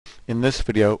In this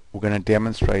video, we're going to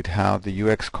demonstrate how the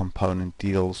UX component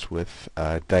deals with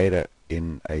data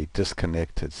in a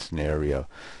disconnected scenario.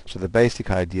 So the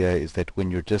basic idea is that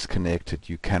when you're disconnected,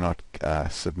 you cannot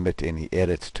submit any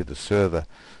edits to the server.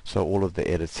 So all of the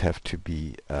edits have to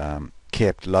be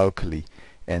kept locally,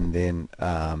 and then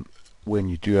when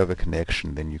you do have a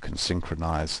connection, then you can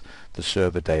synchronize the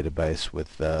server database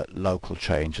with the local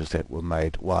changes that were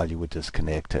made while you were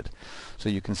disconnected. So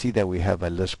you can see that we have a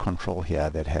list control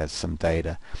here that has some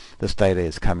data. This data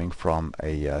is coming from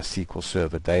a SQL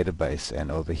Server database, and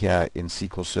over here in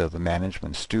SQL Server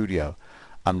Management Studio,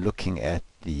 I'm looking at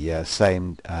the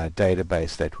same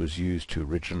database that was used to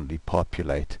originally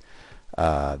populate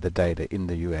the data in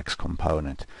the UX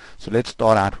component. So let's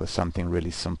start out with something really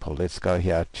simple. Let's go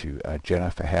here to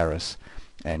Jennifer Harris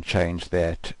and change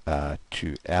that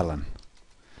to Alan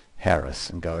Harris,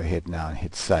 and go ahead now and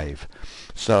hit save.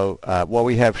 So what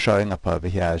we have showing up over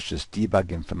here is just debug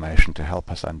information to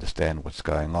help us understand what's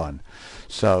going on.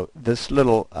 So this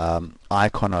little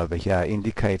icon over here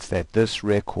indicates that this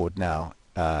record now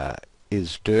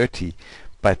is dirty,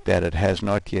 but that it has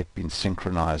not yet been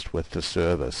synchronized with the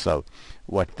server. So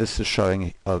what this is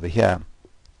showing over here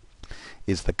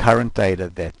is the current data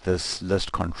that this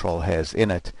list control has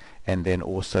in it, and then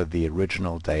also the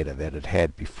original data that it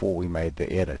had before we made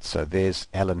the edit. So there's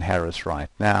Alan Harris right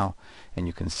now, and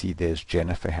you can see there's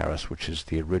Jennifer Harris, which is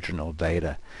the original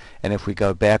data. And if we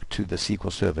go back to the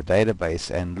SQL Server database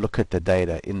and look at the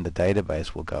data in the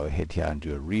database, we'll go ahead here and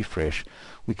do a refresh.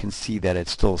 We can see that it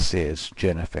still says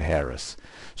Jennifer Harris.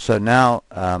 So now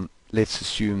let's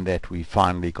assume that we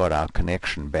finally got our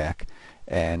connection back,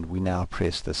 and we now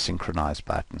press the synchronize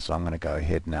button. So I'm going to go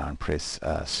ahead now and press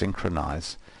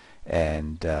synchronize,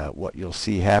 and what you'll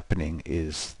see happening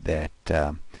is that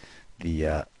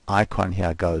the icon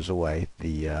here goes away.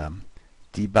 The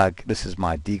debug, this is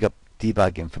my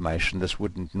debug information. This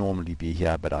wouldn't normally be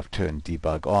here, but I've turned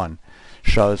debug on.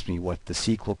 Shows me what the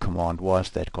SQL command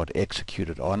was that got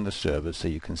executed on the server. So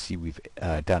you can see we've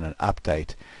done an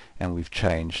update, and we've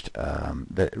changed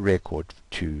the record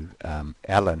to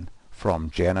Alan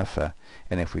from Jennifer.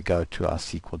 And if we go to our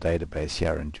SQL database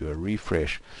here and do a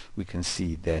refresh, we can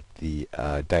see that the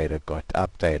data got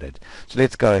updated. So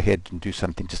let's go ahead and do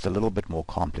something just a little bit more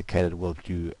complicated. We'll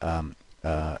do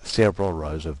several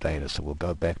rows of data. So we'll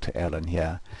go back to Alan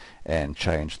here and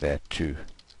change that to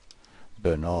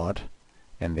Bernard,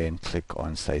 and then click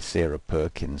on, say, Sarah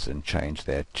Perkins, and change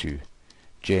that to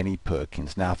Jenny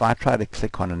Perkins. Now if I try to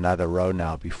click on another row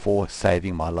now before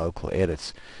saving my local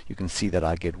edits, you can see that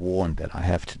I get warned that I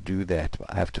have to do that.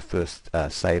 I have to first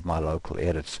save my local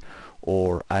edits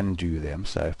or undo them.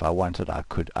 So if I wanted, I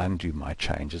could undo my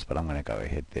changes, but I'm going to go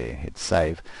ahead there, hit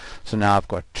save. So now I've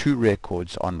got two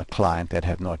records on the client that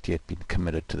have not yet been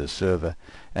committed to the server.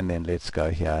 And then let's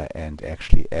go here and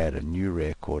actually add a new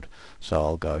record. So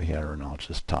I'll go here and I'll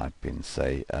just type in,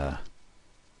 say,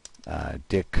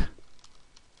 Dick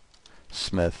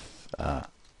Smith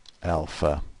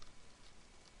Alpha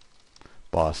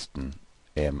Boston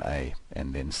MA,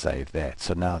 and then save that.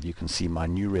 So now you can see my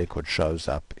new record shows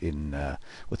up in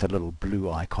with a little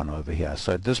blue icon over here.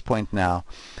 So at this point now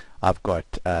I've got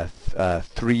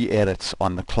 3 edits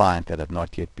on the client that have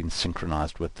not yet been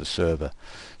synchronized with the server.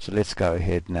 So let's go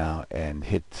ahead now and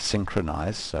hit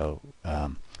synchronize. So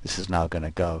this is now going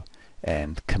to go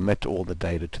and commit all the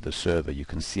data to the server. You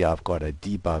can see I've got a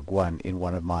debug 1 in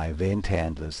one of my event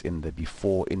handlers in the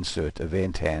before insert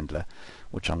event handler,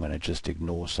 which I'm going to just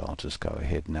ignore. So I'll just go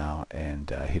ahead now and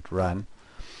hit run.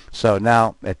 So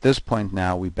now at this point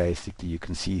now we basically, you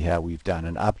can see how we've done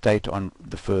an update on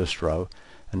the first row,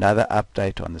 another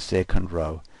update on the second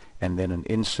row, and then an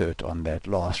insert on that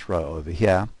last row over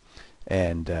here.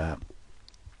 And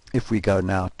if we go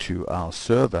now to our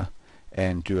server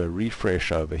and do a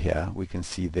refresh over here, we can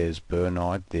see there's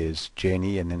Bernard, there's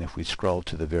Jenny, and then if we scroll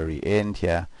to the very end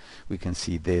here, we can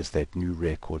see there's that new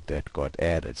record that got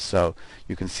added. So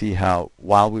you can see how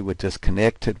while we were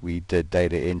disconnected, we did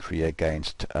data entry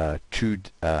against two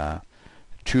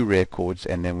records,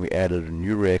 and then we added a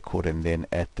new record, and then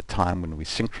at the time when we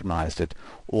synchronized it,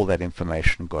 all that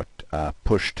information got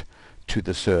pushed to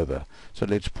the server. So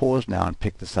let's pause now and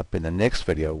pick this up in the next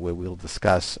video, where we'll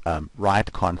discuss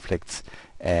write conflicts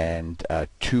and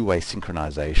two-way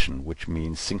synchronization, which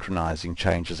means synchronizing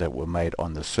changes that were made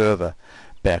on the server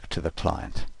back to the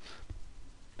client.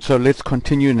 So let's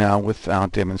continue now with our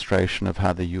demonstration of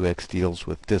how the UX deals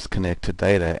with disconnected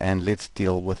data, and let's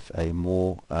deal with a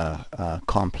more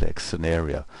complex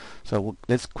scenario. So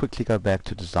let's quickly go back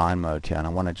to design mode here, and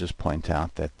I want to just point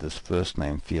out that this first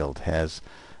name field has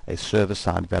a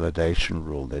server-side validation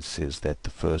rule that says that the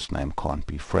first name can't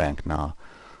be Frank. Now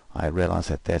I realize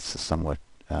that that's a somewhat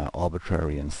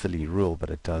arbitrary and silly rule, but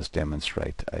it does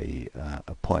demonstrate a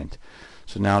point.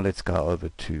 So now let's go over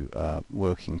to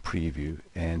working preview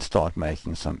and start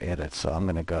making some edits. So I'm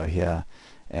going to go here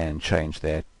and change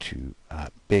that to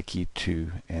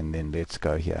Becky2, and then let's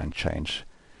go here and change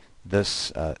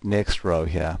this next row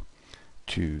here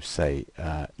to say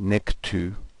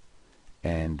Nick2,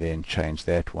 and then change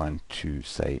that one to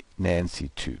say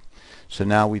Nancy2. So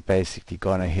now we've basically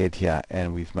gone ahead here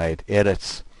and we've made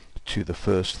edits to the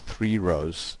first 3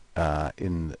 rows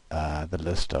in the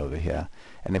list over here.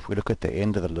 And if we look at the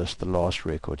end of the list, the last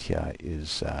record here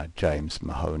is James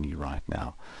Mahoney right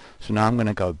now. So now I'm going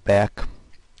to go back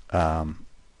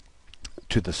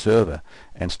to the server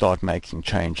and start making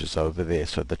changes over there.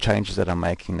 So the changes that I'm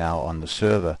making now on the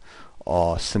server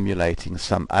are simulating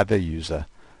some other user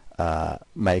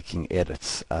making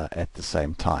edits at the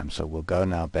same time. So we'll go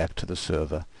now back to the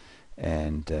server,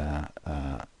 and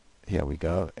here we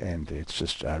go, and let's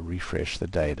just refresh the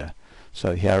data.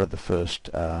 So here are the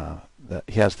first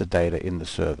here's the data in the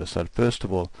server. So first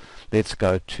of all, let's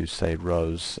go to say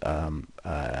rows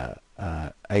 8,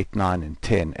 9 and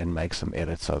 10 and make some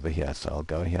edits over here. So I'll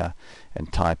go here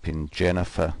and type in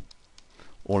Jennifer,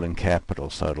 all in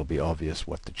capital, so it'll be obvious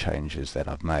what the change is that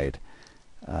I've made.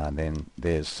 Then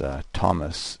there's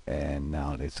Thomas, and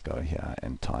now let's go here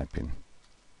and type in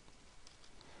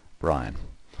Brian.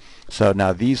 So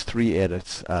now these 3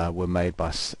 edits were made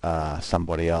by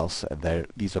somebody else.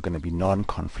 These are going to be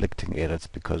non-conflicting edits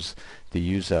because the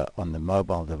user on the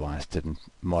mobile device didn't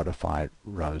modify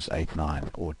rows 8, 9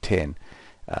 or 10.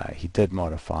 He did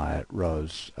modify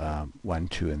rows 1,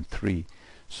 2 and 3.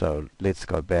 So let's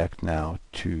go back now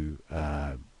to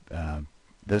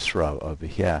this row over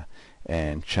here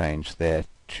and change that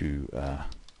to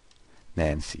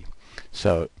Nancy.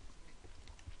 So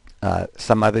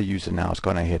some other user now has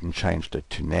gone ahead and changed it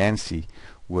to Nancy,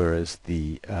 whereas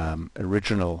the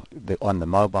original on the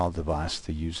mobile device,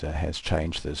 the user has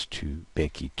changed this to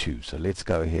Becky2. So let's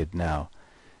go ahead now,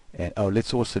 and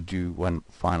let's also do one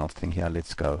final thing here.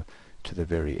 Let's go to the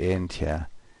very end here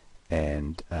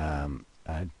and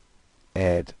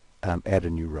add a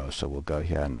new row. So we'll go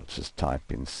here and let's just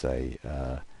type in say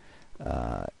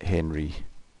Henry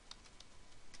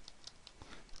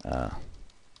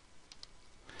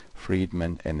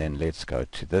Friedman, and then let's go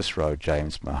to this row,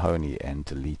 James Mahoney, and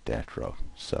delete that row.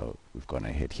 So we've gone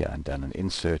ahead here and done an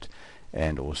insert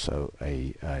and also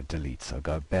a delete. So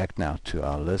go back now to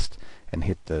our list and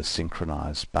hit the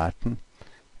synchronize button,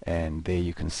 and there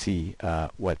you can see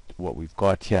what we've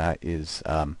got here is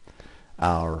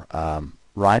our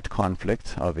write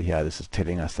conflict over here. This is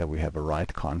telling us that we have a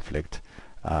write conflict.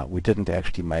 We didn't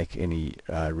actually make any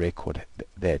record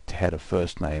that had a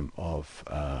first name of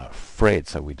Fred,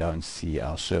 so we don't see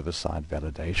our server-side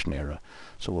validation error.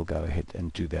 So we'll go ahead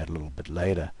and do that a little bit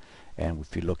later. And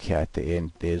if you look here at the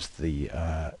end, there's the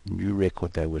new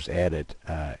record that was added,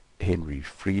 Henry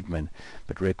Friedman,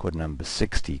 but record number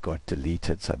 60 got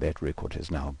deleted, so that record is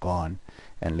now gone.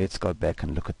 And let's go back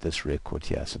and look at this record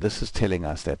here. So this is telling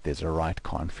us that there's a write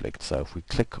conflict. So if we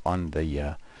click on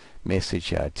the message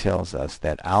here, it tells us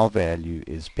that our value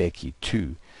is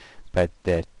Becky2, but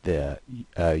that the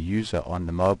user on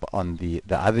the mobile, on the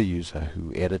other user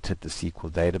who edited the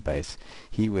SQL database,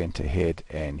 he went ahead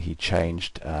and he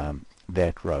changed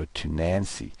that row to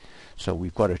Nancy. So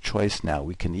we've got a choice now.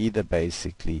 We can either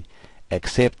basically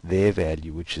accept their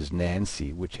value, which is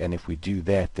Nancy, and if we do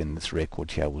that, then this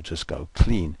record here will just go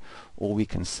clean, or we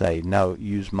can say no,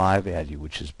 use my value,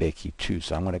 which is Becky2.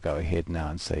 So I'm going to go ahead now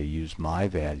and say use my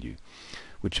value,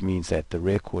 which means that the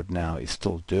record now is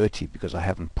still dirty because I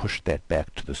haven't pushed that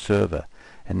back to the server.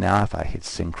 And now if I hit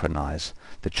synchronize,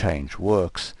 the change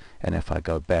works, and if I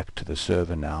go back to the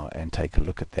server now and take a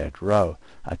look at that row,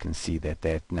 I can see that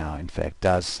that now in fact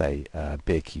does say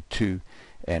Becky2.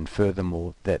 And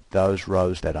furthermore, that those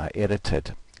rows that I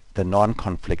edited, the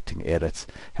non-conflicting edits,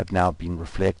 have now been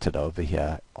reflected over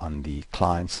here on the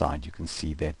client side. You can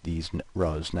see that these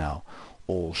rows now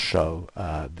all show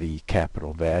the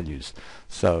capital values.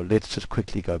 So let's just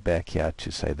quickly go back here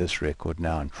to say this record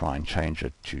now and try and change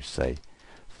it to say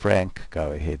Frank.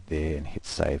 Go ahead there and hit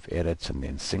save edits and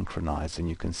then synchronize, and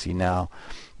you can see now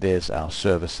there's our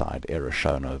server-side error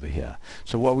shown over here.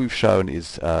 So what we've shown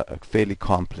is a fairly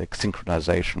complex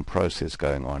synchronization process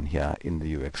going on here in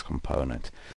the UX component.